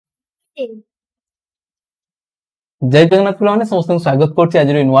जय जगन्नाथ पे समस्त स्वागत करछि आज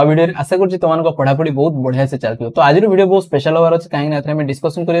नुआ वीडियो रे आशा करछि तुम पढ़ापढ़ी बहुत बढ़िया से चलती तो आज वीडियो बहुत स्पेशल होवार अछि काहे ना हम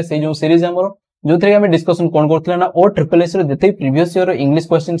डिस्कशन करिया से जो सीरीज हमर जो थे हम डिस्कशन कोन करथले ना ओ ट्रिपल एस रे जते प्रीवियस ईयर इंग्लिश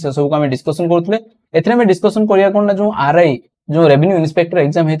क्वेश्चन से सब को हम डिस्कशन करथले एथरे हम डिस्कशन करिया कोन ना जो आरआई जो रेवेन्यू इंस्पेक्टर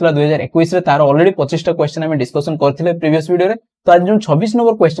एग्जाम हेतला 2021 रे तार ऑलरेडी 25 टा क्वेश्चन हम डिस्कशन करथिले प्रीवियस वीडियो रे तो आज जो 26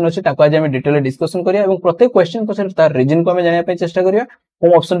 नंबर क्वेश्चन अछि ताको आज हम डिटेल डिस्कशन करिया एवं प्रत्येक क्वेश्चन को तार रीजन को हम जानिया पे चेष्टा करिया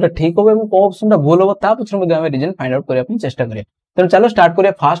को ऑप्शन टा ठीक होबे एवं को ऑप्शन टा भूल होबो ता पछरे मध्ये हम रीजन फाइंड आउट करिया पे चेष्टा करिया तो चलो स्टार्ट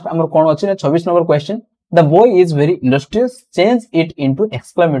करिया फास्ट हमर कोन अछि ना 26 number question the boy is very industrious change it into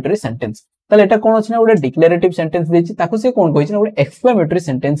exclamatory sentence ताले एटा कोन अछि ना ओडे डिक्लेरेटिव सेंटेंस देछि ताको से कोन कहिछि ना ओडे एक्सक्लेमेटरी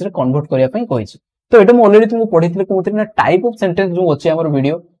सेंटेंस रे कन्वर्ट करिया पे कहिछि तो एटा म ऑलरेडी तुमको पढिथिले कोथि ना टाइप ऑफ सेंटेंस जो अछि हमर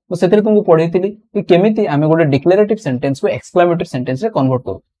वीडियो तो सेतरे तुमको पढिथिली कि केमिति आमे गोटे डिक्लेरेटिव सेंटेंस को एक्सक्लेमेटरी सेंटेंस रे कन्वर्ट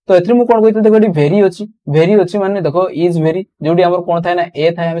करू तो एथरे मु कोन कहिथिले देखो एटी वेरी अछि माने देखो इज वेरी जोडी हमर कोन थाय ना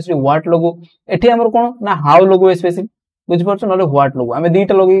ए थाय हम से व्हाट लोगो एठी हमर कोन ना हाउ लोगो स्पेसिफिक बुझ परछ नले व्हाट लोगो आमे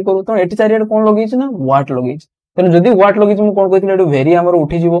दीटा लगे करू तो एठी चारियाड कोन लगे छि ना व्हाट लगे छि तने जदी व्हाट लगे छि मु कोन कहिथिले एटी वेरी हमर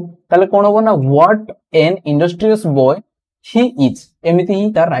उठी जिवो ताले कोन होबो ना what an industrious boy he is एमिति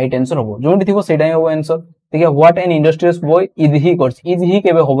ही तार राइट आंसर होबो जोंडी थिबो सेटा ही होबो आंसर ठीक है what an industrious boy is he करछ इज ही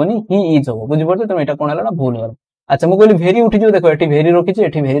केबे होबोनी ही इज होबो बुझि परछ तने एटा कोन हला ना भूल हला अच्छा मु कहली भेरी उठी जो देखो एठी भेरी रखी छि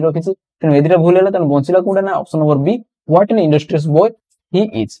एठी भेरी रखी छि तने एदिरा भूल हला तने बंचिला कोडा ना option number be what an industrious boy he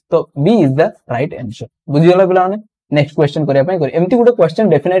is तो B is the right answer बुझि हला पिला माने नेक्स्ट क्वेश्चन करिया पय करी एम्ति गुटे क्वेश्चन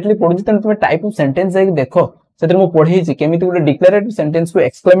डेफिनेटली पढुछि तने तुमे टाइप ऑफ सेंटेंस जाई देखो सेतिर मु पढी छि केमिति गुटे डिक्लेरेटिव सेंटेंस को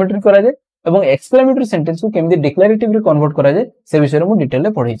एक्सक्लेमेटरी करा जाय एवं एक्सक्लेमेटरी सेंटेंस को केमिति डिक्लेरेटिव रे कन्वर्ट करा जाय से विषय रे मु डिटेल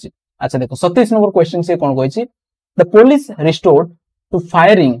रे पढी छि अच्छा देखो 27 नंबर क्वेश्चन से कोन कहि छि the police restored to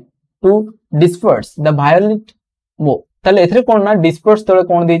firing to disperse the violent mob ताले एथरे कोन ना डिस्पर्स तळे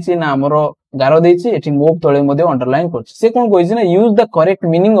कोन देइ छि ना हमरो गारो देइ छि एठी मोब तळे मध्ये अंडरलाइन कर छि से कोन कहि छि ना use the correct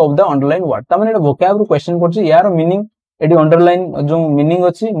meaning of the underline word ता माने एटा वोकैब रो क्वेश्चन कर छि यार मीनिंग एठी अंडरलाइन जो मीनिंग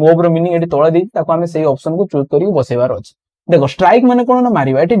अछि मोब रो मीनिंग एठी तळे देइ ताको हमें सेही ऑप्शन को चूज करी बसेबार अछि देखो स्ट्राइक माने कोन ना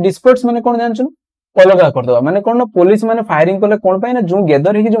मारिबा एठी डिस्पर्स माने कोन जानछु अलगा कर दवा माने कोन ना पुलिस माने फायरिंग करले कोन पय ना जो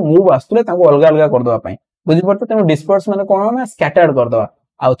गेदर हे कि जो मूव आस्तले ताको अलगा अलगा कर दवा पय बुझि पड़त तेनो डिस्पर्स माने कोन ना स्कैटर्ड कर दवा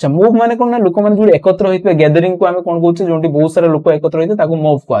आ अच्छा मूव माने कोन ना लोक माने जो एकत्र होइते गैदरिंग को हमें कोन कहउछि जोंटी बहुत सारा लोक एकत्र होइते ताको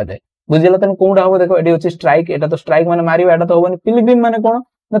मूव कहा जाय बुझिला तने कोनडा हो देखो एडी अछि स्ट्राइक एटा तो स्ट्राइक माने मारिबा एटा तो होबनी पिलग्रिम माने कोन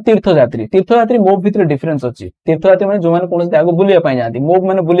ना तीर्थयात्री मूव भितर डिफरेंस अछि तीर्थयात्री माने जो माने कोन से आगो बुलिया पय जांती मूव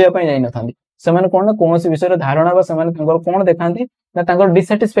माने बुलिया पय जाय न थांती से माने कोन ना कोनसी विषय धारणा बा से माने तंगर कोन देखांती ना तंगर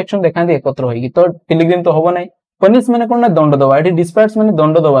डिसैटिस्फैक्शन देखांती एकत्र होई तो पिलग्रिम तो होबो नै पनिश माने कोन ना दंड दवा एठी डिस्पर्स माने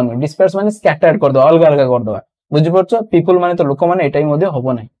दंड दवा नै डिस्पर्स माने स्कैटर्ड कर दवा अलग अलग कर दवा बुझि परछो पीपल माने तो लोक माने एटाई मध्ये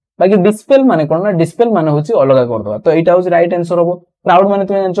होबो नै बाकी डिस्पेल माने कोन ना डिस्पेल माने होची अलग कर दवा तो एटा होची राइट आंसर होबो क्राउड माने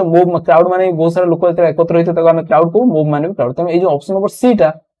तुमे जानछो मूव क्राउड माने बहुत सारा लोक एकत्र होइते ताको हमें क्राउड को मूव माने क्राउड तमे ए जो ऑप्शन नंबर सी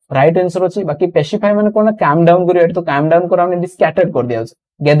टा राइट आंसर अछि बाकी पेसिफाई माने कोन ना काम डाउन करियो एटा तो काम डाउन करा माने स्कैटर्ड कर दिया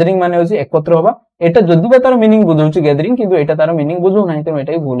गैदरिंग माने होची एकत्र होबा एटा जदि बा तार मीनिंग बुझौची गैदरिंग किंतु एटा तार मीनिंग बुझौ नाही त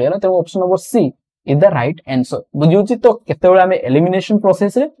एटा भूल हैला त option number C is the right answer बुझौची तो केते बेला हमें एलिमिनेशन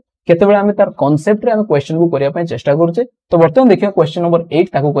प्रोसेस रे केते बेला हमें तार कांसेप्ट रे हमें क्वेश्चन को करिया पय चेष्टा करछे तो वर्तमान देखिया क्वेश्चन नंबर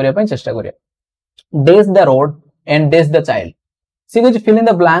 8 ताको करिया पय चेष्टा करिया dash the road and dash the child she goes fill in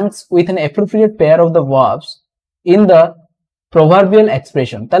the blanks with an appropriate pair of the verbs in the proverbial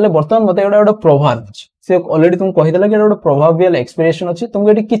expression ताले वर्तमान मते एडा प्रोवर्ब अछि से ऑलरेडी तुम कहि देला कि एडा प्रोवर्बियल एक्सप्रेशन अछि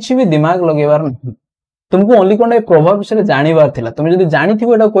तुमको एटी किछि भी दिमाग लगेबार नहीं तुमको ओनली कोन ए प्रोवर्ब विषय जानिबार थिला तुम जदी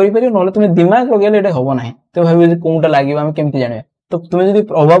जानिथिबो एडा करि परियो नले तुम दिमाग लगेले एडा होबो नाही तो भाबी जे कोनटा लागिबा हम केमति जानिबा तो तुम जदी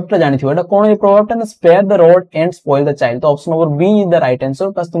प्रोवर्बटा जानिथिबो एडा कोन ए प्रोवर्बटा ना spare the road and spoil the child तो option number B is the right answer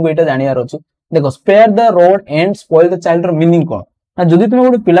बस तुमको एटा जानियार अछि देखो spare the road and spoil the child row meaning कोन ना जदी तुम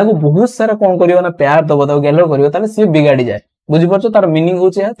गोटे पिला को बहुत सारा कोन करियो ना प्यार दबो तो गेलो करियो ताले से बिगाडी जाय बुझि परछो तार मीनिंग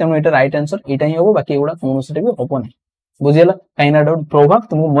होचे तेनो एटा राइट आंसर एटा ही होबो बाकी एगुडा कोनोसिटे भी होबो नै बुझियला काइना डाउट प्रोवर्ब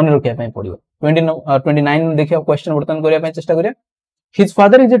तुमको मन रखिया पय पड़ियो 29 देखियो क्वेश्चन वर्तन करिया पय चेष्टा करिया his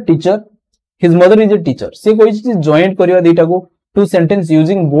father is a teacher his mother is a teacher से कोइ चीज जॉइंट करिया दीटा को two sentence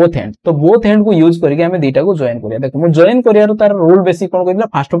using both hand तो बोथ हैंड को यूज करके हमें दीटा को जॉइन करिया देखो मु जॉइन करिया रो तार रूल बेसिक कोन कहिला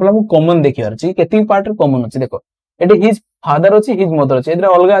फर्स्ट ऑफ ऑल हम कॉमन देखियार छी केति पार्ट रे कॉमन अछि देखो एटी हिज फादर अछि हिज मदर अछि एदरा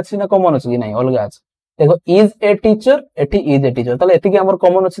अलगा अछि ना कॉमन अछि कि नै अलगा अछि देखो इज ए टीचर एठी इज ए टीचर ताले एति कि हमर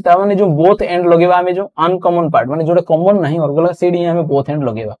कॉमन अछि ता माने जो बोथ एंड लगेबा हमें जो अनकॉमन पार्ट माने जोडा कॉमन नाही अलगा सेडी हमें बोथ एंड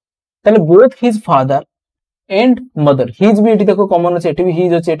लगेबा ताले both his father and mother his भी एठी देखो कॉमन अछि एठी भी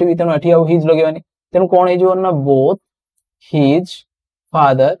हिज अछि एठी भी तनो एठी आ हिज लगेबानी तनो कोन हे जो ना both his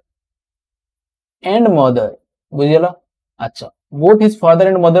father and mother बुझियला अच्छा both his father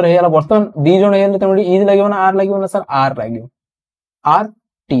and mother हेला वर्तमान दी जण हेले तनो इज लागेबा ना आर लागेबा ना सर आर लागेबा आर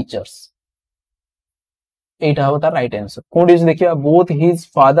टीचर्स एटा हो तार राइट आंसर कोन इज देखिया both his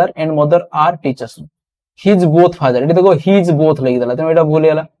father and mother are teachers his both father एटा देखो हिज बोथ लगी दला त एटा भूल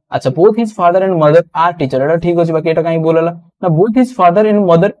गेला अच्छा both his father and mother are teacher एटा ठीक अछि बाकी एटा काई बोलला ना both his father and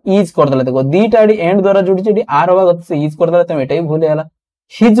mother is कर दला देखो दीटा एडी एंड द्वारा जोडी जेडी आर होगा गत से इज कर दला त एटा ही भूल गेला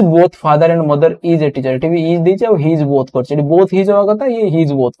his both father and mother is a teacher eighty भी इज देछि और हिज बोथ करछि एटी बोथ हिज होगा कथा ये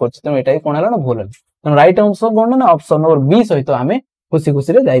हिज बोथ करछि त एटा ही कोन हला ना भूल हला राइट आंसर कोन ना ऑप्शन नंबर बी सहित हमें खुशी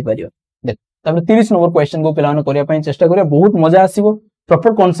खुशी रे जाई परियो देख तबे 30 नंबर क्वेश्चन को पिलाने करिया पई चेष्टा करिया बहुत मजा आसीबो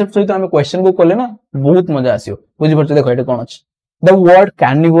प्रॉपर कांसेप्ट सहित हमें क्वेश्चन को करले ना बहुत मजा आसीबो बुझि परछ देखो एटा कोन अछि द वर्ड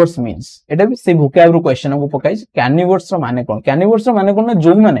कार्निवोर्स मींस एटा भी से वोकैबुलरी क्वेश्चन को पकाई कार्निवोर्स रो माने कोन कार्निवोर्स रो माने कोन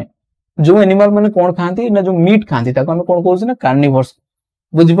ना जो एनिमल माने कोन खांती ना जो मीट खांती ताको हमें कोन कहउछ ना कार्निवोर्स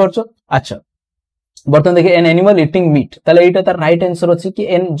बुझि परछ अच्छा बर्तन देखिए एन एनिमल इटिंग मीट ताले एटा तार राइट आंसर अछि कि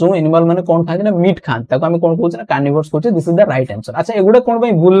एन जो एनिमल माने कोन खांती ना मीट खांती ताको हमें कोन कहउछ ना carnivores कहउछ this is the right answer अच्छा एगुडा कोन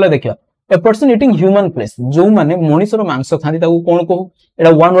भाई भूलला देखियो a person eating human flash जो माने मनुष्यर मांस खांती ताको कोन कहू एटा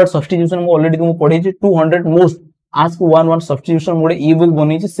वन वर्ड सब्स्टिट्यूशन मो ऑलरेडी तुम पढै छी 200 most ask one word substitution mode ई बुक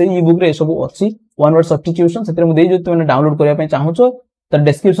बनै छी से ई बुक रे सब अछि वन वर्ड सब्स्टिट्यूशन सेते मो देइ जो तुम डाउनलोड करिया पय चाहौ छ त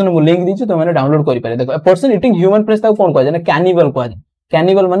डिस्क्रिप्शन में लिंक दी छी तुम डाउनलोड करि पारे देखो a person eating human flash ताको कोन कहै छै ना कैनिबल कहै छै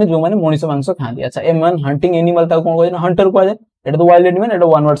कैनिबल माने जो माने मनुष्य मांस खांती अच्छा ए मैन हंटिंग एनिमल ताको कोन कहै छै ना हंटर कहै छै एटा तो वाइल्ड एनिमल एटा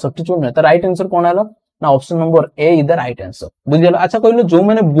वन वर्ड सब्स्टिट्यूट नै त राइट आंसर कोन आलो ना option number A is the right answer बुझियलो अच्छा कहलो जो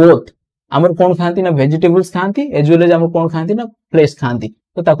माने बोथ हमर कोन खांती ना वेजिटेबल्स खांती एज वेल एज हमर कोन खांती ना फ्लेश खांती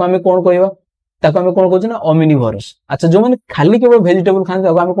तो ताको हमें कोन कहबा ताको हमें कोन कहू ना ओमिनिवोरस अच्छा जो माने खाली केवल वेजिटेबल खांती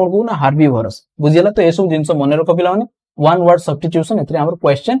ताको हमें कोन कहू ना हार्बिवोरस बुझियला तो एसो जिंस मने रखो पिला माने वन वर्ड सब्स्टिट्यूशन एथरे हमर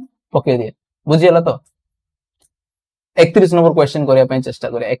क्वेश्चन पके दिए बुझियला तो 31 नंबर क्वेश्चन करिया पय चेष्टा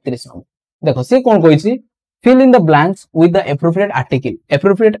करिया 31 नंबर देखो से कोन कहै छी fill in the blanks with the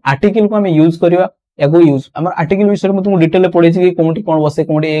appropriate article को हमें यूज करिया एगो यूज हमर आर्टिकल विषय में तुम डिटेल पढै छी कि कोंटी कोन बसे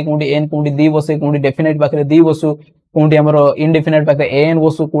कोंटी ए कोंटी एन कोंटी दी बसे कोंटी डेफिनेट पाखरे दी बसु कोंटी हमर इनडेफिनेट पाखरे N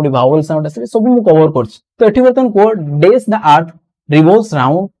Basu Conti vowel sound आसे सब मु कवर करछ तो एठी बर्तन को days the earth revolves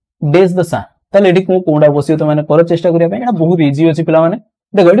round days the सन तले एठी को कोंडा बसियो तो माने कर चेष्टा करिया एटा बहुत इजी अछि पिला माने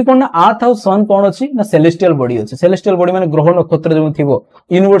देखो एठी कोन ना अर्थ और सन कोन अछि ना सेलेस्टियल बॉडी अछि सेलेस्टियल बॉडी माने ग्रह नक्षत्र जो थिबो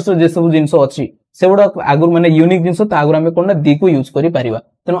यूनिवर्स जे सब जिंस अछि सेबडा आगुर माने यूनिक जिंस त आगुर हमें कोन ना दी को यूज करि परिबा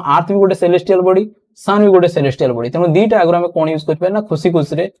तनो अर्थ भी गोटे सेलेस्टियल बॉडी सन भी गोटे सेलेस्टियल बॉडी तनो दीटा आगुर हमें कोन यूज करि पार ना खुशी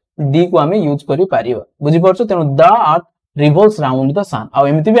खुशी रे दी को हमें यूज करि परिबा बुझि परछ तनो the earth revolves round the सन आ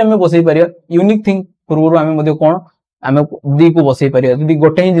एमिति भी हमें बसै परिबा यूनिक थिंग पूर्व हमें मध्ये कोन आमे दी को बसै परिया यदि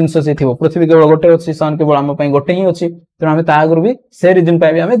गोटे ही जिंस से थिबो पृथ्वी केवल गोटे अछि सन केवल हम पई गोटे ही अछि त हमें ता आगर भी से रीजन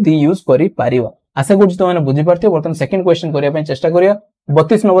पाइ हमें दी यूज करि परिवा आशा करछु तो माने बुझि परथियो बर्तन सेकंड क्वेश्चन करिया पई चेष्टा करिया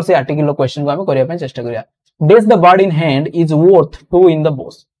 32 नंबर से आर्टिकल लो क्वेश्चन को हमें करिया पई चेष्टा करिया days the bird in hand is worth 2 in the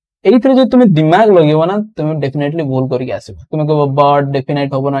boss एइथरे जे तुमे दिमाग लगेबो ना तुमे डेफिनेटली भूल करके आसीबो तुमे कहबो बर्ड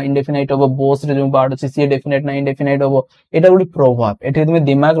डेफिनेट होबो ना इंडेफिनेट होबो बॉस रे जो बर्ड अछि से डेफिनेट ना इंडेफिनेट होबो एटा गुडी प्रभाव एठी तुमे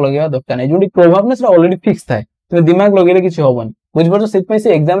दिमाग लगेबा दरकार नै जोडी प्रभाव ना से ऑलरेडी फिक्स थाए तुमे दिमाग लगेले किछ होबोनी बुझि परछ सेत पई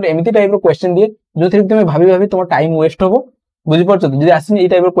से एग्जाम रे एमिति टाइप रो क्वेश्चन दिए जो थि तुमे भाबी भाबी तुम टाइम वेस्ट होबो बुझि परछ जदि आसिन ए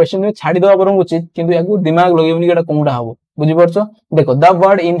टाइप रो क्वेश्चन में छाडी दवा परम उचित किंतु याकू दिमाग लगेबनी केटा कोनटा होबो बुझि परछ देखो the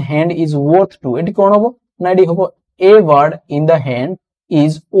word in hand is worth 2 eighty कोन होबो ना एटी होबो a word in the hand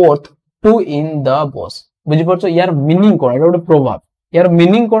is worth 2 in the boss बुझि परछ यार मीनिंग कोन एटा गोटे प्रभाव यार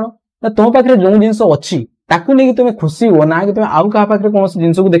मीनिंग कोन ना तुम पाखरे जो जिंस अछि ताकू नै कि तुमे खुशी हो ना कि तुमे आउ का पाखरे कोन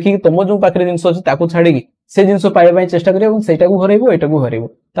जिंस को देखि कि तुम जो पाखरे जिंस अछि ताकू छाडी कि से जिंस पाइबा पई चेष्टा करियो এবং সেটা को हरैबो एटा को हरैबो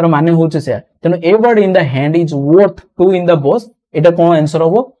तार माने होचे से तनो a word in the hand is worth 2 in the boss Etah cone answer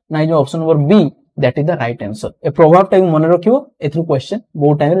होबो ना जो option number B that is the right answer A प्रभाव टाइम मन रखियो एथु क्वेश्चन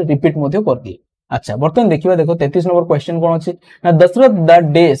बहुत टाइम रे रिपीट मध्ये कर दिए अच्छा बर्तन देखिबा देखो 33 नंबर क्वेश्चन कोन अछि ना दशरथ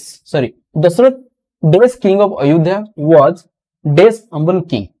डेस king of Ayodhya was days humble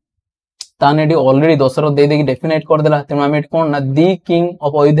king ताने एटी ऑलरेडी दशरथ दे देकी डेफिनेट कर देला तनो हम एटी कोन ना दी किंग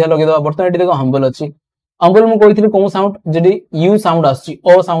ऑफ अयोध्या लगे दवा बर्तन एटी देखो हम्बल अछि हम्बल मु कहिथिली कोन साउंड जेडी यू साउंड आछि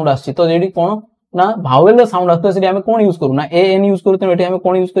ओ साउंड आछि तो जेडी कोन ना भावेल द साउंड आछि सेडी हमें कोन यूज करू ना ए एन यूज करू तो एटी हमें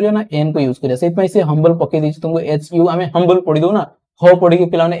कोन यूज करियो ना एन को यूज करियो सेइ पई से हम्बल पके दी तुमको एच यू हमें हम्बल पढी दो ना हो पढी के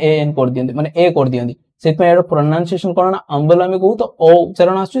पिला ने ए एन कर दियंती माने ए कर दियंती सेइ पई एरो प्रोनाउंसिएशन कोन ना हम्बल हमें कहू तो ओ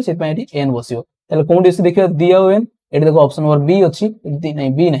उच्चारण आछि सेइ पई एटी एन बसियो तले कोन दिस देखियो दी ओ एन एटी देखो ऑप्शन नंबर बी अछि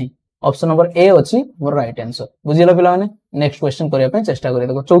बी नहीं ऑप्शन नंबर ए अछि मोर राइट आंसर बुझिला पिला माने नेक्स्ट क्वेश्चन करिया पई चेष्टा करिया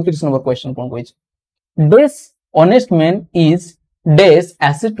देखो 34 नंबर क्वेश्चन कोन कहै छै डेस honest man is days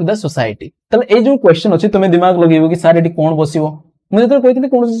asset to the society तले ए जो क्वेश्चन अछि तुमे दिमाग लगेबो कि सर एटी कोन बसिबो मुझे तो कहितले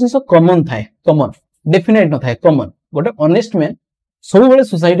कोन जिंस कॉमन थाए कॉमन डेफिनेट न थाए कॉमन गोटे ऑनेस्ट मैन सब बेले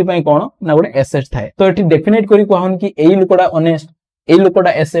सोसाइटी पई कोन ना गोटे एसेट थाए तो एटी डेफिनेट करी कहन कि एई लोकडा ऑनेस्ट एई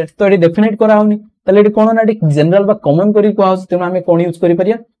लोकडा एसेट तो एटी डेफिनेट करा होनी तले एटी कोन ना एटी जनरल बा कॉमन करी कहस तेनु हमें कोन यूज करि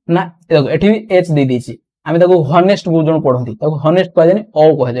परिया ना देखो एठी भी एच दे दीची आमे ताको हनेस्ट बहुत जन पढंती ताको हनेस्ट कह जाने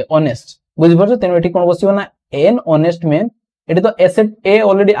ओ कह जाय ऑनेस्ट बुझि परछ तेनु एठी कोन बसियो ना एन ऑनेस्ट मैन एठी तो एसेट ए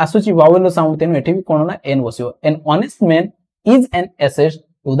ऑलरेडी आसुची वावेल साउंड तेनु एठी भी कोन ना N बसियो an honest man is an asset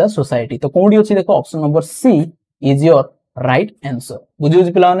to the society तो कोंडी अछि देखो option number C is your right answer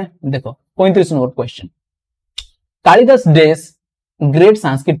बुझियो पिला माने देखो 35 number question Kalidas days great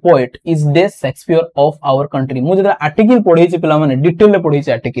Sanskrit poet is days Shakespeare of our country मु जदा आर्टिकल पढै छि पिला माने डिटेल ले पढै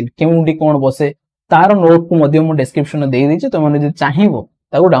छि आर्टिकल केउंडी कोन बसे तार नोट को मध्य मु डिस्क्रिप्शन दे दै छि तो माने जे चाहिबो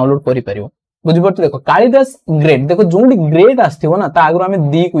ताको डाउनलोड करि परिबो बुझि परछ देखो कालिदास ग्रेट देखो जोंडी ग्रेट आस्थिबो ना ता आगरो हमें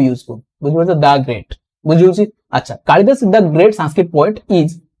दी को यूज को बुझि परछ द ग्रेट बुझियो छि अच्छा Kalidas the great Sanskrit poet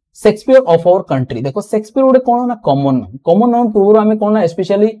is Shakespeare of our country देखो शेक्सपियर ओडे कोन ना कॉमन नाउन पूर्व हमें कोन ना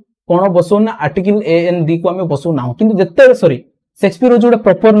स्पेशली कोन बसो ना आर्टिकल ए एन दी को हमें बसो ना किंतु जत्ते सॉरी शेक्सपियर जो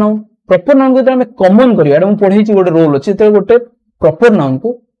प्रॉपर नाउन को हमें कॉमन करिया एडम पढै छि गोटे रोल अछि त गोटे प्रॉपर नाउन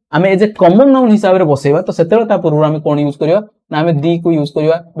को हमें एज ए कॉमन नाउन हिसाब रे बसेबा तो सेते ता पूर्व हमें कोन यूज करिया ना हमें दी को यूज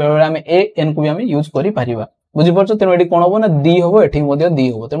करिया बेले हमें ए एन को भी हमें यूज करि परिबा बुझि परछ तेनो एडी कोन हो ना दी होबो एठी मध्य दी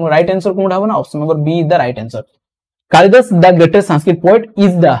होबो तेनो राइट आंसर कोन होबो ना option number B is the right answer Kalidas the greatest Sanskrit poet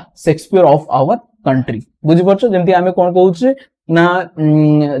is the Shakespeare of our country बुझि परछ जेमति हमें कोन कहू छी ना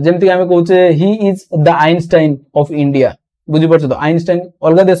जेमति हमें कहू छी he is the Einstein of India बुझि परछ तो आइंस्टाइन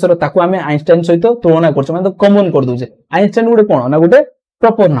अलगा देशर ताको हमें आइंस्टाइन सहित तुलना करछ माने तो कॉमन कर दोजे आइंस्टाइन गोटे कोन ना गोटे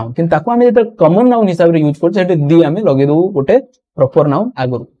प्रॉपर नाउन किंतु ताको हमें जेते कॉमन नाउन हिसाब रे यूज करछ हेते दी हमें लगे दो गोटे प्रॉपर नाउन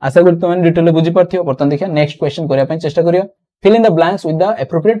आगुरु आशा करत माने डिटेल ले बुझि परथियो बर्तन देखिया नेक्स्ट क्वेश्चन करिया पय चेष्टा करियो fill in the blanks with the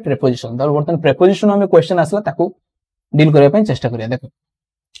appropriate preposition तो बर्तन प्रीपोजिशन हमें क्वेश्चन आसला ताको डील करिया पय चेष्टा करिया देखो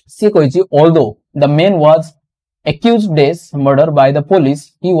सी कहि छी although the man was accused days murder by the police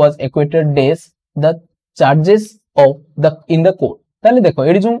he was acquitted days the charges of the in the court ताले देखो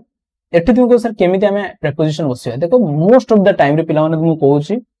एडी जो एठी तुमको सर केमिति हमें प्रीपोजिशन बसिया देखो मोस्ट ऑफ द टाइम रे पिला माने तुम कहू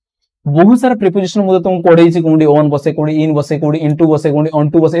छी बहुत सारा प्रीपोजिशन मु तुम पढै छी कोंडी ऑन बसे कोंडी इन बसे कोंडी इनटू बसे कोंडी ऑन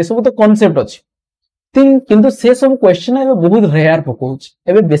टू बसे ए सब तो कांसेप्ट अछि किंतु से सब क्वेश्चन है बहुत रेयर पकोउ छी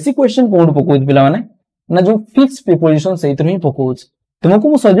एबे बेसिक क्वेश्चन कोन पकोउ पिला माने ना जो फिक्स प्रीपोजिशन सेइतर ही पकोउ छी तुमको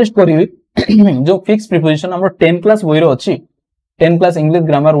मु सजेस्ट करिवि जो फिक्स प्रीपोजिशन हमर 10 क्लास बोइरो अछि 10 क्लास इंग्लिश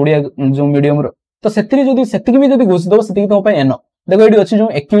ग्रामर ओडिया जो मीडियम रो तो सेतिरि जदी सेतिकि भी जदी घुस दबो सेतिकि तो पय एनो देखो एडी अछि जो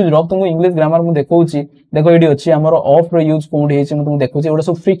एक्यूज रो तुमको इंग्लिश ग्रामर मु देखौ छी देखो एडी अछि हमर ऑफ रो यूज कोड हेछि मु तुम देखौ छी ओडा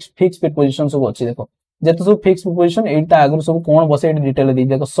सब फिक्स प्रीपोजिशन सब अछि देखो जेतो सब फिक्स प्रीपोजिशन एटा आगु सब कोन बसे एडी डिटेल दे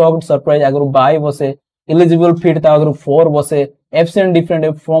देखो शॉक्ड सरप्राइज आगु बाय बसे एलिजिबल फिट ता आगु फॉर बसे एब्सेंट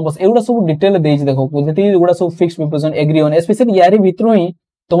डिफरेंट फ्रॉम बसे एडा सब डिटेल दे छी देखो जेति ओडा सब fix preposition agree on specially यारी भितरो ही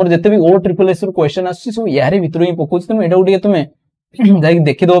तुम जते भी ओ ट्रिपल एस रो क्वेश्चन आछि सब यारे भितरो ही पकोछ तुम एडा उडी तुम जाई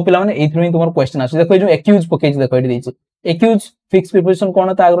देखि दो पिला माने एथरो ही तुमर क्वेश्चन आछि देखो जो एक्यूज पकेज देखो एडी देछि एक्यूज फिक्स प्रीपोजिशन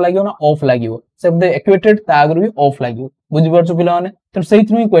कोन ता आगर लागियो ना ऑफ लागियो शब्द एक्वेटेड ता आगर भी ऑफ लागियो बुझि परछ पिला माने तो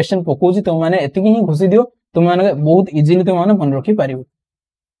सेइथरो ही क्वेश्चन पकोछि तुम माने एतिकि ही घुसी दियो तुम माने बहुत इजीली तुम माने मन रखि पारिबो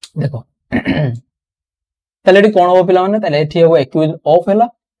देखो ताले एडी कोन हो पिला माने ताले एठी हो एक्यूज ऑफ हैला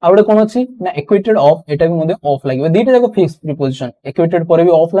आउडे कोन अछि ना एक्वेटेड ऑफ एटा भी मध्ये ऑफ लागियो दीटा जाको फिक्स प्रीपोजिशन एक्वेटेड पर भी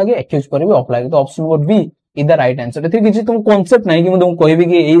ऑफ लागे एक्यूज पर भी ऑफ लागे तो option number B is the right answer एथि किछि तुम कांसेप्ट नै कि मु तुम कहबी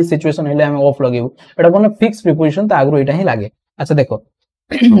कि एई सिचुएशन हेले हम of लगेबो Etah cone fix preposition त आग्रो एटा ही लागे अच्छा देखो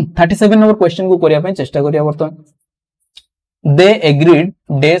 37 नंबर क्वेश्चन को करिया पय चेष्टा करिया बर्तन they agreed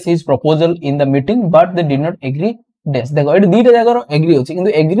days his proposal in the meeting but they did not agree डेस देखो एटी दीटा जागर एग्री होछि किंतु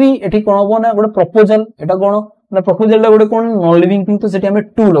एग्री एठी कोन होबो ना गोटे प्रपोजल एटा कोन ना प्रपोजल गोटे कोन नॉन लिविंग थिंग तो सेठी हमें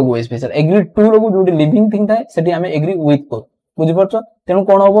टू लगो स्पेशल एग्री टू लगो जो लिविंग थिंग थाए सेठी हमें एग्री विथ को बुझि परछ तेनु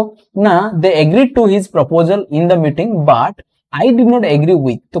कोन होबो ना they agreed to his proposal in the meeting but I did not agree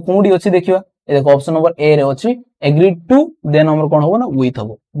with तो कोंडी अछि देखिबा ए देखो ऑप्शन नंबर ए रे अछि एग्रीड टू देन हमर कोन होबो ना विथ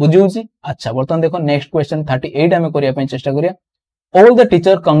होबो बुझिउछि अच्छा बर्तन देखो नेक्स्ट क्वेश्चन 38 हमें करिया पय चेष्टा करिया all the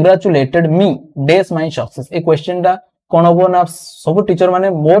teacher कांग्रेचुलेटेड me days my success A question दा कोन होबो ना सब टीचर माने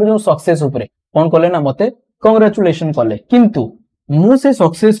मोर जो सक्सेस ऊपर कोन करले ना मते कांग्रेचुलेशन करले किंतु मु से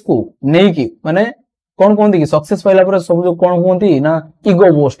सक्सेस को नै कि माने कोन कोन कि सक्सेस पाइला पर सब जो कोन कोनती ना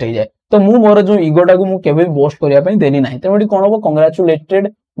ईगो बोस्ट हो जाए तो मु मोर जो ईगोटा को मु केबे बोस्ट करिया पय देनी नाही तेमडी कोन होबो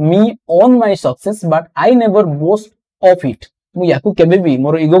कांग्रेचुलेटेड me on my success but I never boast of it मु याकू केबे भी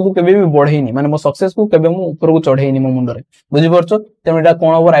मोर ईगो को केबे भी बढ़ेनी माने मो सक्सेस को केबे मु ऊपर को चढ़ेनी मो मुंडरे बुझि परछो तेमडा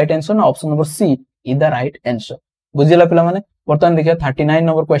कोन होबो राइट आंसर ना option number C is the right answer बुझिला पिला माने बर्तमान देखिया 39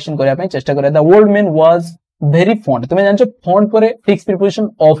 नंबर क्वेश्चन करिया पय चेष्टा करिया the old man was very fond तुमे जानछो फॉन्ड परे फिक्स प्रीपोजिशन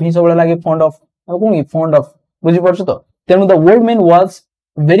ऑफ ही सबले लागे fond of cone fond of बुझि परछो तो तेनु the old man was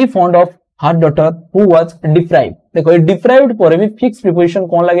very fond of her daughter who was deprived देखो डिप्राइव्ड पर भी फिक्स प्रीपोजिशन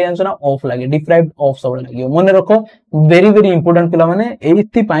कोन लागे जानछो ना ऑफ लागे डिप्राइव्ड ऑफ सबले लागे मने रखो वेरी वेरी इंपोर्टेंट पिला माने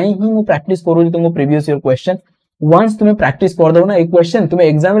एथि पई ही मु प्रैक्टिस करू तुमको प्रीवियस ईयर क्वेश्चन वंस तुम्हें प्रैक्टिस कर दो ना ए क्वेश्चन तुम्हें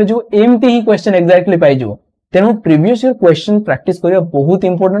एग्जाम रे जो एमती ही क्वेश्चन एग्जैक्टली पाई जो तेणु प्रीवियस ईयर क्वेश्चन प्रैक्टिस करिया बहुत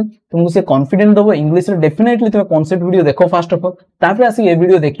इंपोर्टेंट तुमको से कॉन्फिडेंस दबो इंग्लिश रे डेफिनेटली तुम कांसेप्ट वीडियो देखो फर्स्ट ऑफ ऑल तापर आसी ए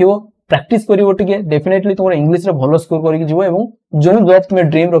वीडियो देखियो प्रैक्टिस करिवो टिके डेफिनेटली तुम इंग्लिश रे भलो स्कोर करिक जिवो एवं जो जॉब तुम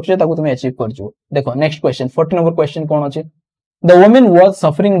ड्रीम रखछे ताको तुम अचीव कर जिवो देखो नेक्स्ट क्वेश्चन 40 नंबर क्वेश्चन कोन अछि the woman was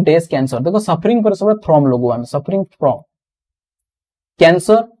suffering days cancer देखो सफरिंग पर सब फ्रॉम लोगो हम suffering from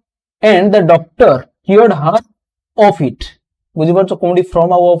cancer and the doctor cured her of it बुझी परछो कोंडी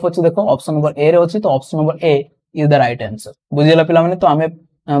फ्रॉम आ ऑफ अछि देखो ऑप्शन नंबर ए रे अछि तो option number A is the right answer बुझिला पिला माने तो हमें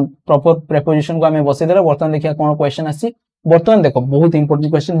प्रॉपर प्रीपोजिशन को हमें बसै देला बर्तन देखिया कोन क्वेश्चन आसी बर्तन देखो बहुत इंपोर्टेंट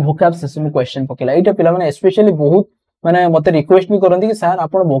क्वेश्चन वोकैब सेशन में क्वेश्चन पकेला एटा पिला माने स्पेशली बहुत माने मते रिक्वेस्ट भी करंती कि सर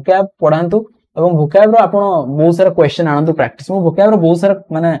आपण वोकैब पढांतु एवं वोकैब रो आपण बहुत सारा क्वेश्चन आनंतु प्रैक्टिस मु वोकैब रो बहुत सारा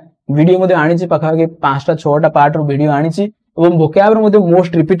माने वीडियो मध्ये आनी छि पाखा के 5टा 6टा पार्ट रो वीडियो आनी छि एवं वोकैब रो मध्ये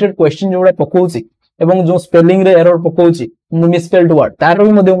मोस्ट रिपीटेड क्वेश्चन जोडा पकोछि एवं जो स्पेलिंग रे एरर पकोछि मिसस्पेल्ड वर्ड तार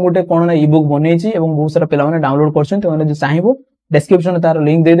भी मध्ये मोटे कोन ना ई-बुक बनै छि एवं बहुत सारा पिला माने डाउनलोड करछन तो माने जे चाहिबो डिस्क्रिप्शन तार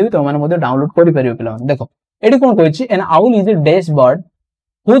लिंक दे देबी तो माने मध्ये डाउनलोड करि परियो पिला माने देखो एडी कोन कहै छि N owl is a days bird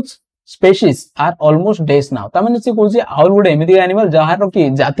which species are almost days now ता माने से कहै छि आउल गुडे एमिति एनिमल जहार की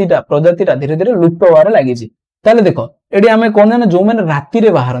जातिटा प्रजातिटा धीरे धीरे लुप्त होबार लागि छि ताले देखो एडी हमें कोन ना जो माने राति रे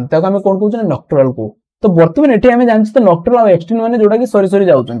बाहरन ताको हमें कोन कहै छि नॉक्टरल को तो वर्तमान एठी हमें जानि तो नॉक्टरल आ एक्सटिंक्ट माने जोडा की सरी सरी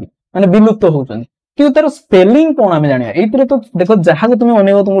जाउछन माने विलुप्त होउछन कि तार स्पेलिंग कोन हमें जानिया एतरे तो देखो जहा को तुम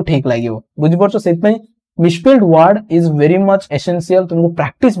अनेको तुमको ठीक लागिवो बुझि परछो सेत पई misspelled word is very much essential तुमको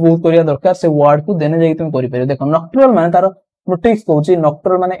प्रैक्टिस बहुत करिया दरकार से वर्ड को देने जाई तुम करि परियो देखो नॉक्टरल माने तार ट्रिक्स कहूची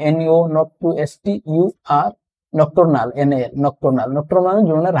नॉक्टरल माने N oh not to S T U are nocturnal N L nocturnal नॉक्टरल माने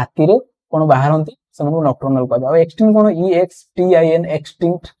जोना राति रे कोन बाहरंती समको नॉक्टर्नल कहबा और extinct cone E x T I N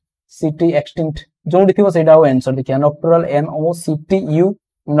extinct C T extinct जोंडी थिबो सेटा हो आंसर देखिया नॉक्टरल N O C T U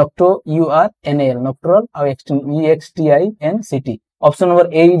नॉक्टो you are N L नॉक्टरल और extinct E x T I N C T option number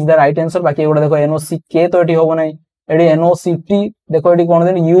A is the right answer बाकी एगुडा देखो N O सी के तो एटी होबो नै AD N O C T देखो eighty cone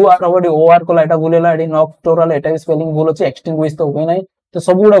then you are OD O R Cola Etah भूलेला AD नॉक्टोरल Etah spelling भूल अछि एक्सटिंक्ट विच तो होय नै तो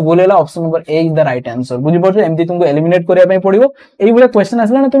सब गुडा भूलेला option number A is the right answer बुझि परछो एमती तुमको एलिमिनेट करिया पय पडिबो एई बुला क्वेश्चन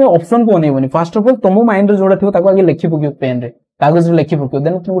आसला ना तुम ऑप्शन को नेबोनी फर्स्ट ऑफ ऑल तुम माइंड रे जोडा थियो ताको आगे लिखि पकियो पेन रे कागज रे लिखि पकियो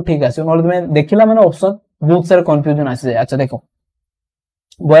देन तुमको ठीक आसीयो नले तुम देखिला माने ऑप्शन बहुत सारा कंफ्यूजन आसी जाय अच्छा देखो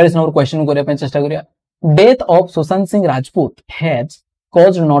 42 नंबर क्वेश्चन करिया पय चेष्टा करिया death of Sushant Singh Rajput has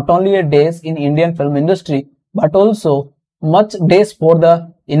caused not only a days in Indian film industry but also much days for the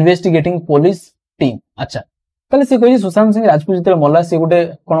investigating police team अच्छा तले से कोइ सुशांत सिंह राजपूत जते मल्ला से गुटे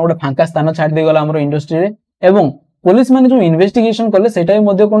कोन गुटे फांका स्थान छाड़ दे गला हमर इंडस्ट्री रे एवं पुलिस माने जो इन्वेस्टिगेशन करले सेटा भी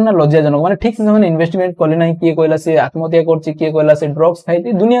मध्ये कोन ना लज्जाजनक माने ठीक से माने इन्वेस्टिगेट करले नै किए कहला से आत्महत्या करछि किए कहला से ड्रग्स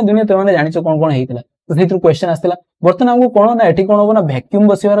खाइति दुनिया दुनिया तो माने जानिछो कोन कोन हेतिला तो सेतिर क्वेश्चन आस्तिला बर्तन हमको कोन ना एठी कोन हो ना वैक्यूम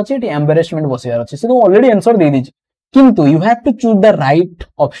बसिवार अछि एठी एम्बैरेसमेंट बसिवार अछि से तो ऑलरेडी आंसर दे दीछि किंतु you have to choose the right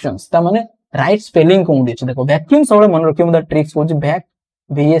options ता माने राइट स्पेलिंग कोन दिछि देखो वैक्यूम सबले मन रखियो म the tricks कोछि वैक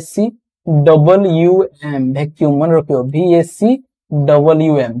VSC W M vacuum मन रखियो VSC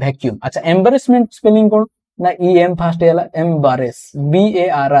डब्ल्यू एम वैक्यूम अच्छा एम्बैरेसमेंट स्पेलिंग कोन ना ई एम फास्ट हेला एम्बारेस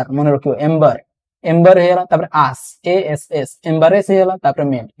BARR मन रखियो एम्बर एम्बर हेला तापर आस ASS एम्बारेस हेला तापर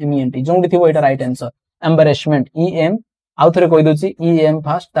MENT जोंडी थिबो एटा राइट आंसर एम्बैरेसमेंट EM आउ थरे कहि दोछि EM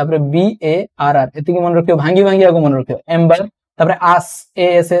फास्ट तापर BARR एति मन रखियो भांगी भांगी आगो मन रखियो एम्बर तापर आस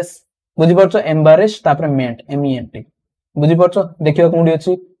ASS बुझि परछो एम्बारेस तापर MENT बुझि परछो देखियो कोंडी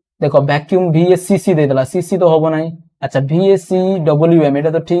अछि देखो वैक्यूम VSCC दे देला CC तो होबो नै अच्छा VSC WM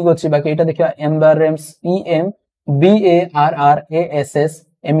एटा तो ठीक अछि बाकी एटा देखियो एम्बारेस EM BARR ASS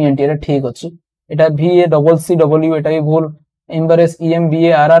MENT एटा ठीक अछि एटा VACCW एटा भी भूल एम्बारेस EM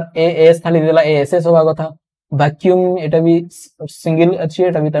BARR AS खाली देला ASS होबा कथा वैक्यूम एटा भी सिंगल अछि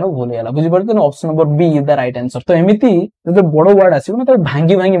एटा भी तानो भूल गेला बुझि परछो ना option number B is the right answer तो एमिति जो बडो वर्ड आसीबो ना तो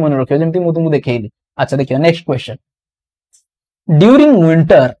भांगी भांगी मन रखियो जेमति मु तुमको देखेइली अच्छा देखियो next question during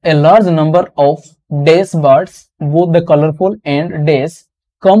winter a large number of days birds both the colorful and days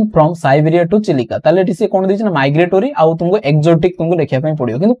come from Siberia to Chilica ताले टिसे कोन दिछ ना माइग्रेटरी आउ तुमको एक्सोटिक तुमको लिखिया पय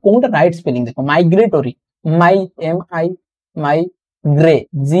पडियो किंतु कोनटा राइट स्पेलिंग देखो माइग्रेटरी माई ग्रे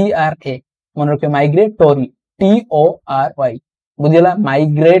GRA मन रखियो migratory TORY बुझिला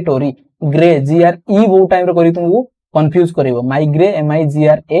migratory grey GRE वो टाइम रे करी तुमको कंफ्यूज करिवो माइग्रे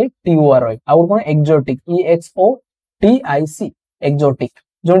MIGRATORY आउ कोन एक्सोटिक EXOTIC एक्सोटिक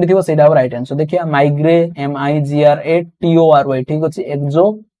जोंडी थिबो सेटा राइट आंसर देखिया माइग्रे MIGRATORY ठीक अछि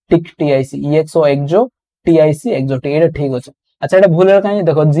exotic TIC EXO exotic exotic एटा ठीक अछि अच्छा एटा भूल काई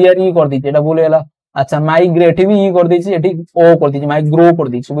देखो GRE कर दिछि एटा भूल गेला अच्छा माइग्रेट भी ई कर दिछि एठी ओ कर दिछि माइग्रो कर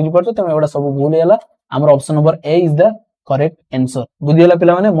दिछि बुझि परछो तमे एटा सब भूल गेला हमर option number A is the correct answer बुझि गेला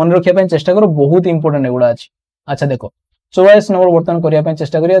पिला माने मन रखिया पय चेष्टा करो बहुत इंपोर्टेंट एगुडा अछि अच्छा देखो 44 नंबर वर्तमान करिया पय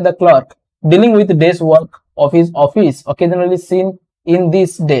चेष्टा करिया the clerk dealing with days work of his office occasionally seen in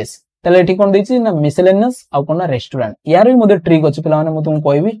this days ताले एठी कोन देछि ना मिसेलेनियस आ कोन ना रेस्टोरेंट यार भी मोदे ट्रिक अछि पिला माने मु तुम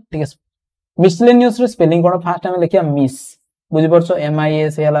कहबी ठीक है मिसेलेनियस रे स्पेलिंग कोन फास्ट हम लिखिया मिस बुझि परछो M I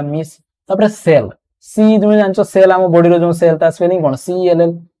S Hella miss तापर सेल सी तुम जानछो सेल हम बॉडी रो जो सेल ता स्पेलिंग कोन C L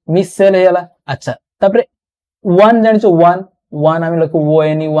L miss cell हेला अच्छा तापर वन जानछो वन वन हम लिखो ओ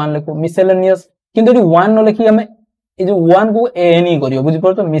एन ई वन लिखो मिसेलेनियस किंतु एठी वन न लिखि हमें ए जो वन को ए एन ई करियो बुझि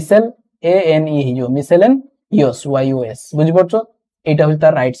परछो मिसेल ए एन ई हिजो मिसेलेन यस वाई ओ एस बुझि परछो एटा होय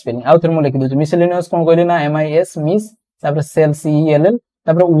तार राइट स्पेलिंग आउ थर मु लिखि दोछु मिसेलेनियस कोन कहली ना एम आई एस मिस तापर सेल सी ई एल एल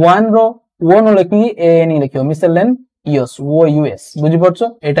तापर वन रो वन लिखि ए एन ई लिखियो मिसेलेन यस ओ यू एस बुझि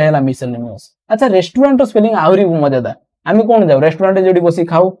परछो एटा हैला मिसेलेनियस अच्छा रेस्टोरेंट रो स्पेलिंग आउरी मजेदार आमी कोन जाऊ रेस्टोरेंट जेडी बसी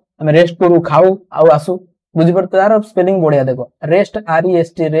खाऊ हम रेस्ट करू खाऊ आउ आसु बुझि परतो तार स्पेलिंग बढ़िया देखो rest R E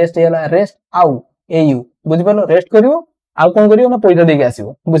S T rest हैला रेस्ट आउ ए यू बुझि परलो रेस्ट करियो आउ कोन करियो ना पैसा देके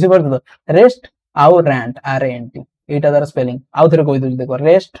आसीबो बुझि परतो रेस्ट आउ रैंट आर एन टी एटा तार स्पेलिंग आउ थरे कहि दउ देखो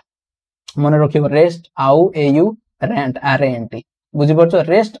रेस्ट मने रखियो रेस्ट आउ ए you rant are N T बुझि परछो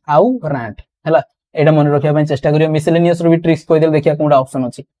रेस्ट आउ रैंट हला एटा मने रखिया पय चेष्टा करियो मिसेलेनियस रो भी ट्रिक्स कहि देल देखिया कोनटा ऑप्शन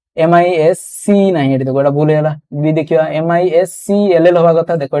अछि एम आई एस सी नाही एटा देखो एटा भूल हैला बी देखियो M I S C L L होबा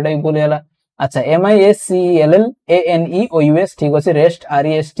कथा देखो एटा भी भूल हैला अच्छा M I S C L L A N E O U S ठीक अछि rest R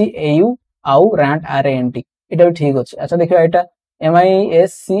E S T A you आउ रैंट आर एन टी एटा भी ठीक अछि अच्छा देखियो एटा M I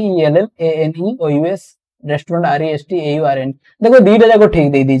S C L L A N E O U S restaurant R E S T A you are N देखो दीटा जाको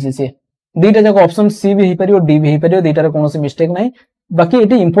ठीक देई दिछि से दीटा जाको ऑप्शन सी भी हे परियो डी भी हे परियो दीटा रे कोनोसी मिस्टेक नाही बाकी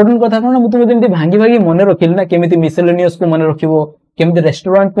एटी इंपोर्टेंट कथा कोन मु तुम जेंति भांगी भांगी मने रखिल ना केमिति मिसेलेनियस को मने रखिबो केमिति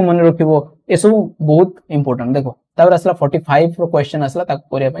रेस्टोरेंट को मने रखिबो ए सब बहुत इंपोर्टेंट देखो तापर असला 45 रो क्वेश्चन असला ता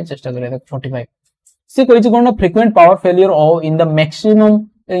करिया पय चेष्टा करिया देखो 45 सी कहिछि कोन ना frequent power failure of in the maximum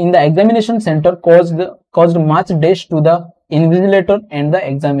in the examination center caused much dash to the invigilator and the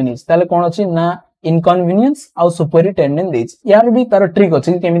examinees ताले कोन अछि ना inconvenience आउ superintendent देछि यार भी तार ट्रिक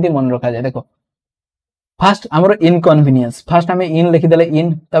अछि केमिति मन रखा जाय देखो फर्स्ट हमरो इनकन्वीनियंस फर्स्ट हमें इन लिखि देले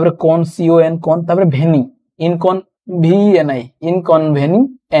इन तापर कौन सी ओ एन कौन तापर भेनी इनकॉन भी एन आई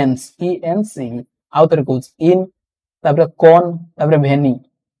इनकन्वीनियंस ई एन सी आउ तापर कुछ इन तापर कौन तापर भेनी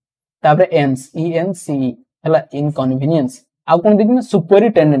तापर एन्स ई एन सी हला इनकन्वीनियंस आउ कोन देखिना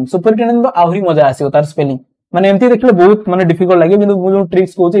सुपरिटेंडेंट तो आहुरी मजा आसीओ तार स्पेलिंग माने एमती देखले बहुत माने डिफिकल्ट लागे किंतु मु जो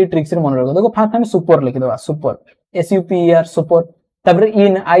ट्रिक्स कहू छै ई ट्रिक्स रे मन रखो देखो फर्स्ट हम सुपर लिखि देबा super S U P R super तापर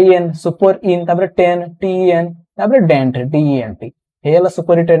इन आई एन सुपर इन तापर 10 टी एन तापर डेंट डी एन टी हेला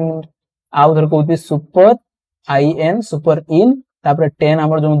सुपरिटेंडेंट आउ धर कहू super I N super in तापर 10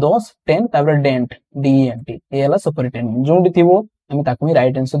 हमर जो 10 10 तापर डेंट डी एन टी हेला सुपरिटेंडेंट जोंडी थिबो हम ताकू ही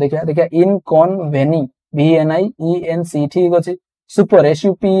राइट आंसर देखिया इनकन्वेनी V N I E N C ठीक अछि super S U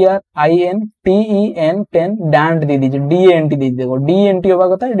P R I N T E N 10 डांट दे दीजिए D N T दे देखो D N T होबा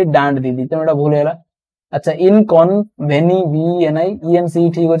कथा एडी डांट दे दी तमेटा भूल हैला अच्छा इनकन्वेनी V N I E N C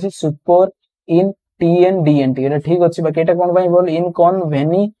ठीक अछि super in T N D N T एटा ठीक अछि बाकी एटा कोन भाई बोल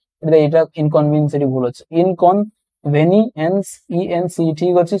इनकन्वेनी एटा इनकन्वीनियंस रे भूल अछि इनकन्वेनियंस E N C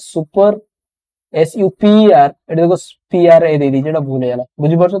ठीक अछि super S U P R एटा देखो पी आर ए दे दी जेटा भूल हैला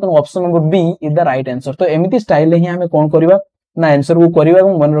बुझि परछो त option number B is the right answer तो एमिति स्टाइल ही हमें कोन करबा ना आंसर को करबा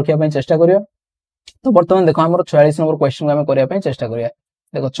এবং मन रखिया पय चेष्टा करियो तो वर्तमान देखो हमर 46 नंबर क्वेश्चन को हमें करिया पय चेष्टा करिया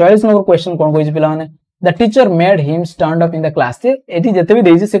देखो 46 नंबर क्वेश्चन कोन कहि पिला माने the teacher made him stand up in the class से एठी जते भी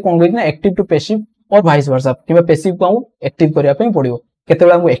देछि से कोन कहि ना एक्टिव टू पैसिव और वाइस वर्सा किबा पैसिव को हम एक्टिव करिया पय पड़ियो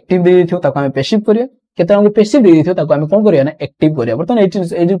केतेबेला हम एक्टिव दे दिथियो ताको हम पैसिव करिया केतेबेला हम पैसिव दे दिथियो ताको हम कोन करिया ना एक्टिव करिया वर्तमान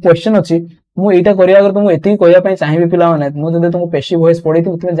ए जो क्वेश्चन अछि मु एटा करिया अगर तुम एति कहिया पय चाहिबे पिला माने मु जदे तुमको पैसिव वॉइस पढि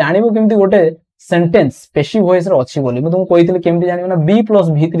तुम जानिबो केमति गोटे सेंटेंस पैसिव वॉइस रे अछि बोली मु तुमको कहितले केमति जानिबो ना b +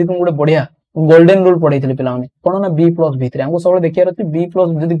 v3 तुम गोटे बढ़िया गोल्डन रूल पढैतले पिला माने कोन ना b + v3 हमको सब देखिया रहति b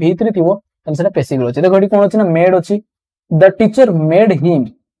 + जदि v3 थिबो तन सेटा पैसिव अछि देखो एटी कोन अछि ना मेड अछि the teacher made him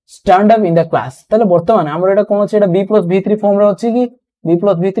stand up in the class तले वर्तमान हमर एटा कोन अछि एटा b + v3 फॉर्म रे अछि कि b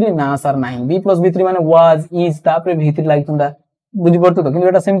 + v3 ना सर नाही b + v3 माने वाज इज तापर v3 लागितुंदा बुझि परतो तो किंतु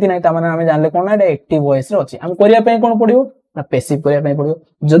एटा सेमति नाही ता माने हम जानले कोन ना एटा एक्टिव वॉइस रे अछि हम करिया पय कोन पडियो ना पैसिव करिया पय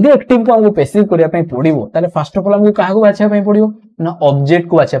पडियो जदि एक्टिव को हमको पैसिव करिया पय पडियो ताले फर्स्ट ऑफ ऑल हमको काहा को बाछिया पय पडियो ना ऑब्जेक्ट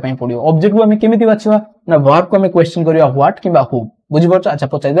को बाछिया पय पडियो ऑब्जेक्ट को हम केमिति बाछिया ना वर्ब को हम क्वेश्चन करिया व्हाट किबा हु बुझि परतो अच्छा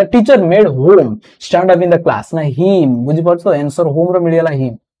पचाइ the teacher made home stand up in the class ना हिम बुझि परतो आंसर होम रो मिलियला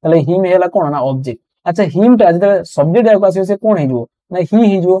हिम ताले हिम हेला कोन ना ऑब्जेक्ट अच्छा हिम ता जदि सब्जेक्ट जाको आसी से कोन हेजो ना ही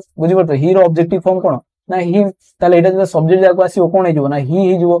हिजो बुझि परतो ही रो ऑब्जेक्टिव फॉर्म कोन ना हिम ताले एटा जदि सब्जेक्ट जाको आसी कोन हेजो ना ही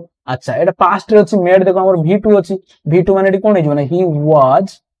हिजो अच्छा एटा पास्ट रे अछि मेड देखो हमर v2 अछि v2 माने एटी कोन हेजो ना he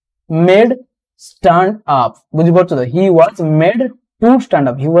was made stand up बुझि परतो he was made to stand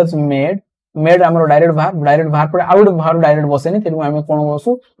up he was made made हमरो डायरेक्ट भार पड़े आउट भार डायरेक्ट बसेनी तेनु आमे कोन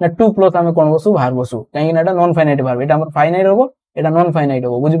बसु ना 2 प्लस आमे कोन बसु भार बसु काहे ना एटा नॉन फाइनाइट भार एटा हमर फाइनाइट होबो एटा नॉन फाइनाइट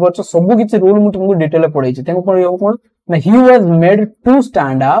होबो बुझि परछो सब किछि रूल मु तुमको डिटेल पढै छी तेनु कोन होबो कोन ना he was made to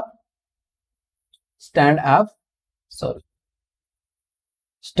stand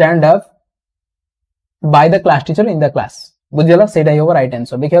up by the class teacher in the class बुझिला सेटा होबो राइट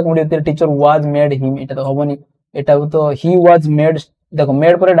आंसर देखिया कोन टीचर वाज मेड हिम एटा तो होबोनी एटा तो ही वाज मेड देखो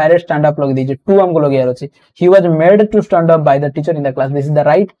मेड पर डायरेक्ट स्टैंड अप लग दीजिए टू हमको लगे यार अछि he was made to stand up by the teacher in the class this is the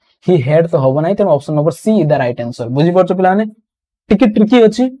right he had तो होबो नाही त option number C is the right answer बुझि परछो पिला माने टिके ट्रिकी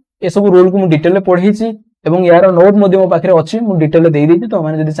अछि ए सब रूल को मु डिटेल में पढै छी एवं यार नोट मध्ये मो पाखरे अछि मु डिटेल दे दै छी तो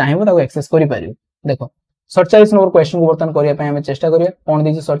माने जदी चाहिबो ताको एक्सेस करि पारियो देखो 47 नंबर क्वेश्चन को बर्तन करिया पय हमें चेष्टा करिया कोन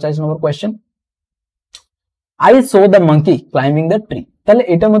दै छी 47 number question I saw the monkey climbing the tree तले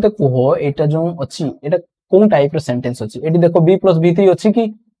एटा मते कोहो एटा जो अछि एटा कोन टाइप रो सेंटेंस अछि एटी देखो b + b3 अछि कि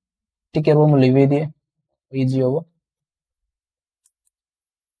टिके रो म लिवे दिए इजी होबो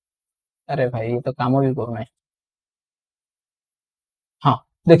अरे भाई ये तो काम भी करू नै हां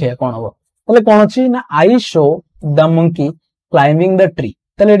देखिए कोन होबो तले कोन अछि ना I saw the monkey climbing the tree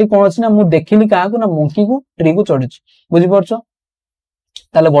तले एटी कोन अछि ना मु देखिली काहा को ना मंकी को ट्री को चढ़ी बुझि परछो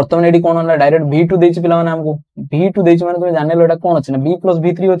ताले वर्तमान एडी कोन होला डायरेक्ट v2 देछि पिला माने हमको v2 देछि माने तुमे जानेलो एटा कोन अछि ना b +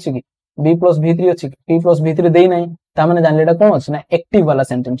 v3 अछि कि b + v3 अछि p + v3 देइ नै ता माने जानले एटा कोन अछि ना एक्टिव वाला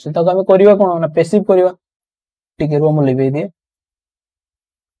सेंटेंस त हमें करिवा कोन ना पैसिव करिवा ठीक है रो हम लिबे दिए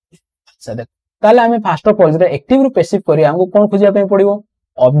अच्छा देख ताले हमें first of all J active row passive करिया हमको कोन खोजिया पे पड़िबो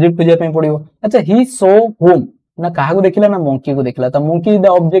ऑब्जेक्ट खोजिया पे पड़िबो अच्छा ही सो होम ना काहा को देखिला ना मंकी को देखिला त मंकी इज द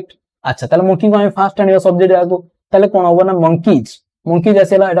ऑब्जेक्ट अच्छा ताले मंकी को हम फर्स्ट आनिबा सब्जेक्ट आगो ताले कोन होबो ना मंकीज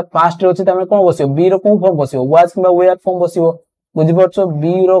आसेला एटा पास्ट रे अछि तमे कोन बसियो B row cone form बसियो was किबा where form बसियो बुझि परछो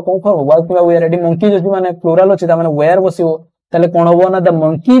B row cone form was किबा where AD monkeys अछि माने प्लुरल अछि त माने वेयर बसियो ताले कोन होबो ना the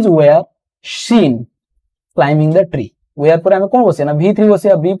monkeys where scene climbing the tree where पर हमें कोन बसिया ना v3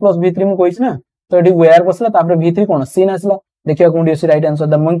 बसिया b + v3 मु कहिस ना तो एडी वेयर बसला तापर v3 कोन सीन आसला देखिया cone this right answer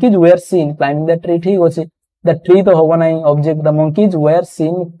the monkeys where scene climbing the tree ठीक अछि द ट्री तो होबो नाही object the monkeys where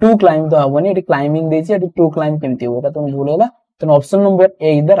scene to climb तो होबो नाही एडी क्लाइंबिंग देछि एडी टू क्लाइंब केमति होबा तुम भूलेला तो option number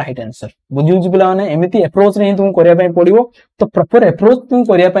A is the right answer बुझिउ पिला माने एमिति अप्रोच रे तुम करिया पय पड़िबो तो प्रॉपर अप्रोच तुम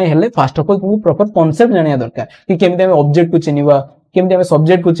करिया पय हेले फर्स्ट ऑफ ऑल तुम प्रॉपर कांसेप्ट जानिया दरकार कि केमिति हम ऑब्जेक्ट को चिनिबा केमिति हम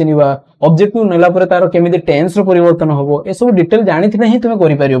सब्जेक्ट को चिनिबा ऑब्जेक्ट को नेला पर तारो केमिति टेंस रो परिवर्तन होबो ए सब डिटेल जानिथिले ही तुम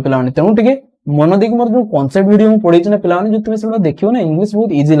करि पारियो पिला माने तेनु टिके मन देख मोर जो कांसेप्ट वीडियो मु पढै छ ना पिला माने जो तुम सब देखियो ना इंग्लिश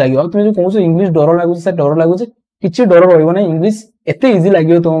बहुत इजी लागियो तुम जो कहू इंग्लिश डर लागु से डर लागु से किछि डर रहइबो ना इंग्लिश एते इजी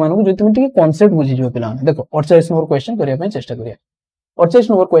लागियो तुम मानकु जो तुम टिके कांसेप्ट बुझि जियो पिला माने देखो 48 नंबर क्वेश्चन करिया पय चेष्टा करिया 48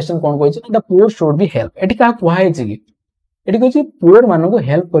 नंबर क्वेश्चन कोन कहै छै the poor should be help eighty का कुहाय छै कि एटी कहै छै पुअर मानको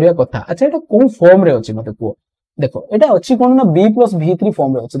हेल्प करिया कथा अच्छा एटा कोन फॉर्म रे अछि मते कुओ देखो एटा अछि कोन ना b + v3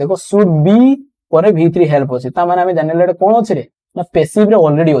 फॉर्म रे अछि देखो शुड बी परे v3 हेल्प अछि ता माने हमें जानिले एटा कोन अछि रे ना पैसिव रे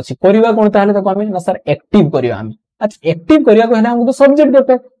ऑलरेडी अछि करिवा कोन ताहले देखो हमें ना सर एक्टिव करिवा हमें अच्छा एक्टिव करिया को हेला हमको तो सब्जेक्ट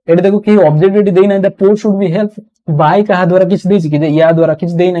दरकार एटी देखो कि ऑब्जेक्ट एटी देइ नै the poor should be help by कहा द्वारा किछ देछि कि या द्वारा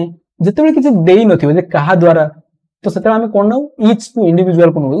किछ देइ नै जतबे किछ देइ नथिबो जे कहा द्वारा तो सेटा हमें कोन नाउ ईच टू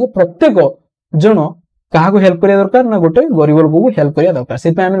इंडिविजुअल कोन हो प्रत्येक जन कहा को हेल्प करिया दरकार ना गोटे गरीब लोग को हेल्प करिया दरकार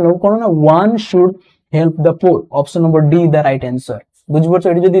सेटा हमें लोग कोन ना one should help the poor option number D the right answer बुझबो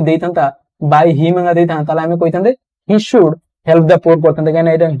एडी जदी देइथांता बाय हिम ना देइथां ताला हमें कहिथांते he should help the poor करथांते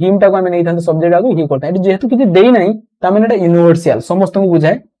काना एटा हिम टा को हमें नैथांते सब्जेक्ट आगो ही करथां एडी जेहेतु किछि देइ नै ता माने एटा यूनिवर्सल समस्त को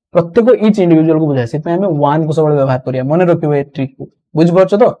बुझाय प्रत्येक ईच इंडिविजुअल को बुझाय सेटा हमें वन को सबले व्यवहार करिया मने रखिबो ए ट्रिक को बुझबो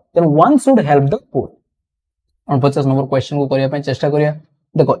तो then one should help the poor 49 number question को करिया पय चेष्टा करिया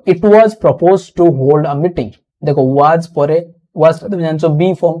देखो it was proposed to hold a meeting देखो वाज परे वाज तो जानछो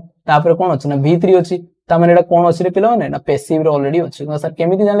बी फॉर्म तापर कोन अछि ना v3 अछि ता माने एटा कोन अछि रे पिला माने ना पैसिव रे ऑलरेडी अछि सर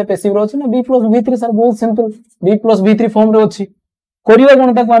केमिति जानले पैसिव रे अछि ना b + v3 सर बहुत सिंपल b + v3 फॉर्म रे अछि करिवा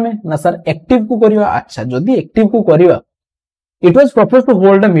कोन ताको हमें ना सर एक्टिव को करिवा अच्छा जदी एक्टिव को करिवा it was proposed to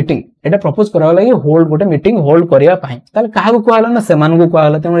hold a meeting Etah propose करवा लागि होल्ड गोटे मीटिंग होल्ड करिया पय ताले काहा को कहला ना सेमान को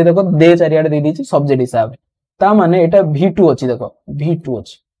कहला तेम देखो दे चारियाडे दे दिछि सब्जेक्ट हिसाब ता माने एटा v2 अछि देखो v2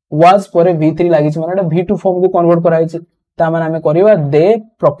 अछि वाज परे v3 लागि छ माने एटा v2 फॉर्म को कन्वर्ट कराइ छै ता माने हमें करिवा दे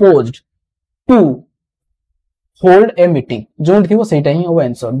proposed to hold a meeting जोंट थिबो सेटा ही हो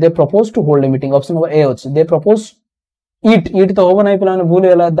answer they proposed to hold a meeting option number A अछि दे प्रपोज्ड इट तो होबो नै प्लान भूल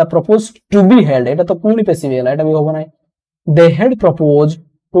गेला the proposed to be held एटा तो पूरी पैसिव गेला एटा भी होबो नै they had proposed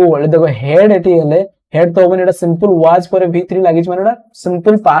to hold देखो हेड एटी हेले हेड तो होबो नै एटा सिंपल वाज परे v3 लागि छ माने एटा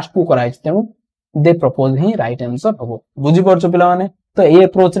सिंपल पास्ट को कराइ छै तेनु दे प्रपोज ही राइट आंसर होबो बुझी परछो पिला माने तो ए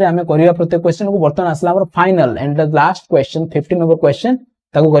अप्रोच रे हमें करिया प्रत्येक क्वेश्चन को बर्तन आसला हमर final and the last question 15 number question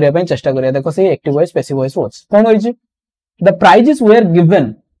ताको करिया पय चेष्टा करिया देखो से एक्टिव वॉइस पैसिव वॉइस होछ कोन होई छी the prices where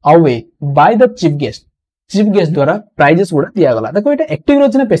given away by the chief guest द्वारा प्राइजेस गुडा दिया गला देखो एटा एक्टिव रो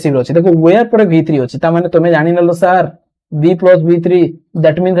अछि ना पैसिव रो अछि देखो वेयर पर v3 अछि ता माने तमे जानि नलो sir b + v3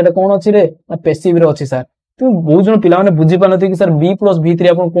 that means एटा कोन अछि रे ना पैसिव रो अछि सर तो बहुत जन पिला माने बुझी पानथि कि सर b + v3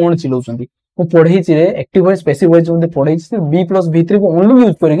 आपण कोन चिलौछंती को पढै छि रे एक्टिव वॉइस पैसिव वॉइस जोंदे पढै छि b + v3 को ओनली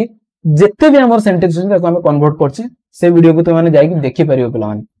यूज करिकि जेते भी हमर सेंटेंस अछि ताको हम कन्वर्ट करछि से वीडियो को तो माने जाई कि देखि परियो पिला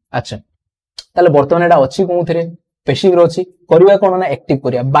माने अच्छा ताले वर्तमान एटा अछि कोउथरे पैसिव रो अछि करबा कोन ना एक्टिव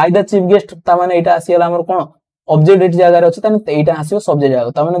करिया बाय द चीफ गेस्ट ता माने एटा आसीला हमर कोन ऑब्जेक्ट एट जगह रे अछि ताने एटा आसीयो सब्जेक्ट जगह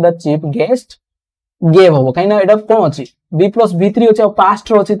ता माने द चीफ गेस्ट गेव हो काइना एटा कोन अछि b + v3 अछि और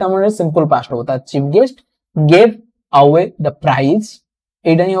पास्ट रो अछि ता माने सिंपल पास्ट हो ता chief guest gave away the prize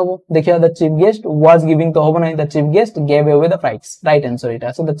एटा ही होबो देखिया the chief guest was giving तो होबो नै the chief guest gave away the prize right answer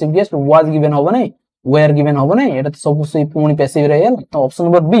Etah so the chief guest was given होबो नै वेयर गिवन होबो नै एटा तो सब से पूर्ण पैसिव रहल तो option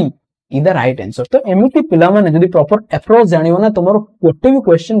number B is the right answer तो एमिति पिला माने जदी प्रॉपर अप्रोच जानिबो ना तमरो कोटे भी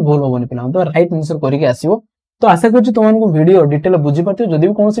क्वेश्चन भूल होबोनी पिला तो राइट आंसर करिके आसीबो तो आशा करछि तुमन को वीडियो डिटेल बुझी पाथियो जदी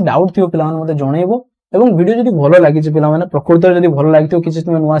भी कोनोसी डाउट थियो पिला माने मते जणैबो एवं वीडियो जदी भलो लागि छि पिला माने प्रकृत जदी भलो लागितो किछि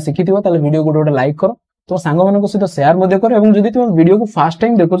तुम नुवा सिखिथिबो ताले वीडियो को गोटे लाइक करो तो सांग मानको सहित शेयर मध्ये करो एवं जदी तुम वीडियो को फर्स्ट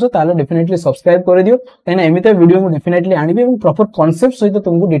टाइम देखोछो ताले डेफिनेटली सब्सक्राइब कर दियो तैना एमिते वीडियो को डेफिनेटली आनिबे एवं प्रॉपर कांसेप्ट सहित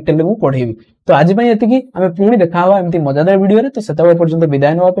तुमको डिटेल में पढेबी तो आज पई एतिकी हमें पुणी देखा हवा एमिति मजादार वीडियो रे तो सेतबे पर्यंत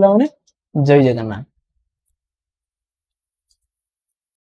विदाय नवा पिला माने जय जगन्नाथ।